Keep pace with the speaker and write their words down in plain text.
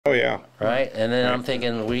Oh, yeah. Right? And then Right. I'm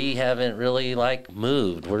thinking we haven't really like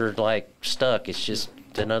moved. We're like stuck. It's just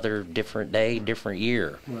another different day, different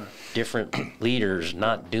year, different leaders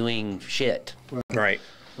not doing shit. Right.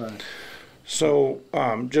 So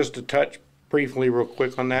just to touch briefly real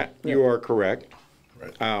quick on that, you are correct.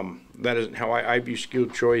 Right. That isn't how I view school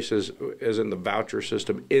choice as in the voucher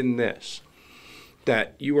system in this,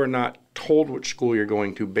 that you are not told which school you're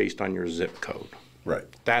going to based on your zip code. Right.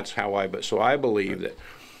 That's how so I believe that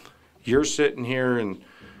you're sitting here and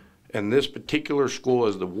this particular school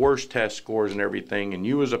has the worst test scores and everything, and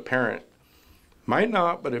you as a parent might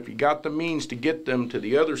not, but if you got the means to get them to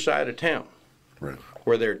the other side of town, Right.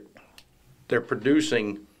 where they're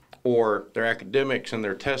producing or their academics and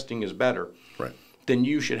their testing is better, Right. then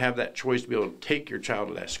you should have that choice to be able to take your child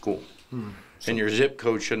to that school. And your zip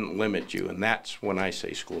code shouldn't limit you, and that's when I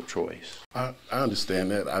say school choice. I understand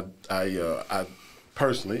that. I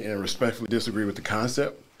personally and respectfully disagree with the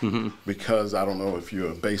concept because I don't know if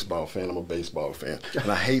you're a baseball fan. I'm a baseball fan,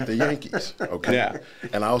 and I hate the Yankees. Okay. Yeah.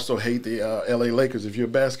 And I also hate the L.A. Lakers. If you're a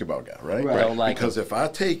basketball guy, right? Don't like because them. if I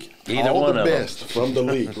take Either all one the of them. best from the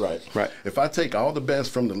league, right? If I take all the best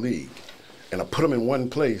from the league and I put them in one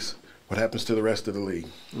place, what happens to the rest of the league?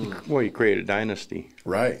 Well, you create a dynasty.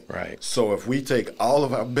 Right. Right. So if we take all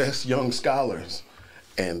of our best young scholars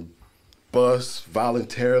and bus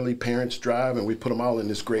voluntarily, parents drive, and we put them all in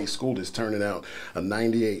this great school that's turning out a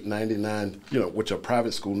 98, 99, which are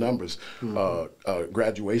private school numbers,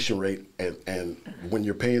 graduation rate, and when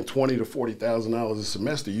you're paying $20,000 to $40,000 a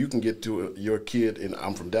semester, you can get to your kid, and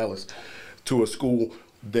I'm from Dallas, to a school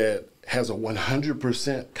that has a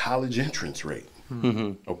 100% college entrance rate.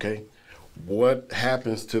 Okay? What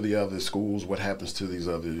happens to the other schools? What happens to these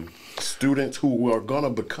other students who are going to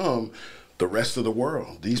become the rest of the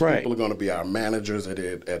world? These people are going to be our managers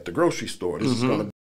at the grocery store. This is going to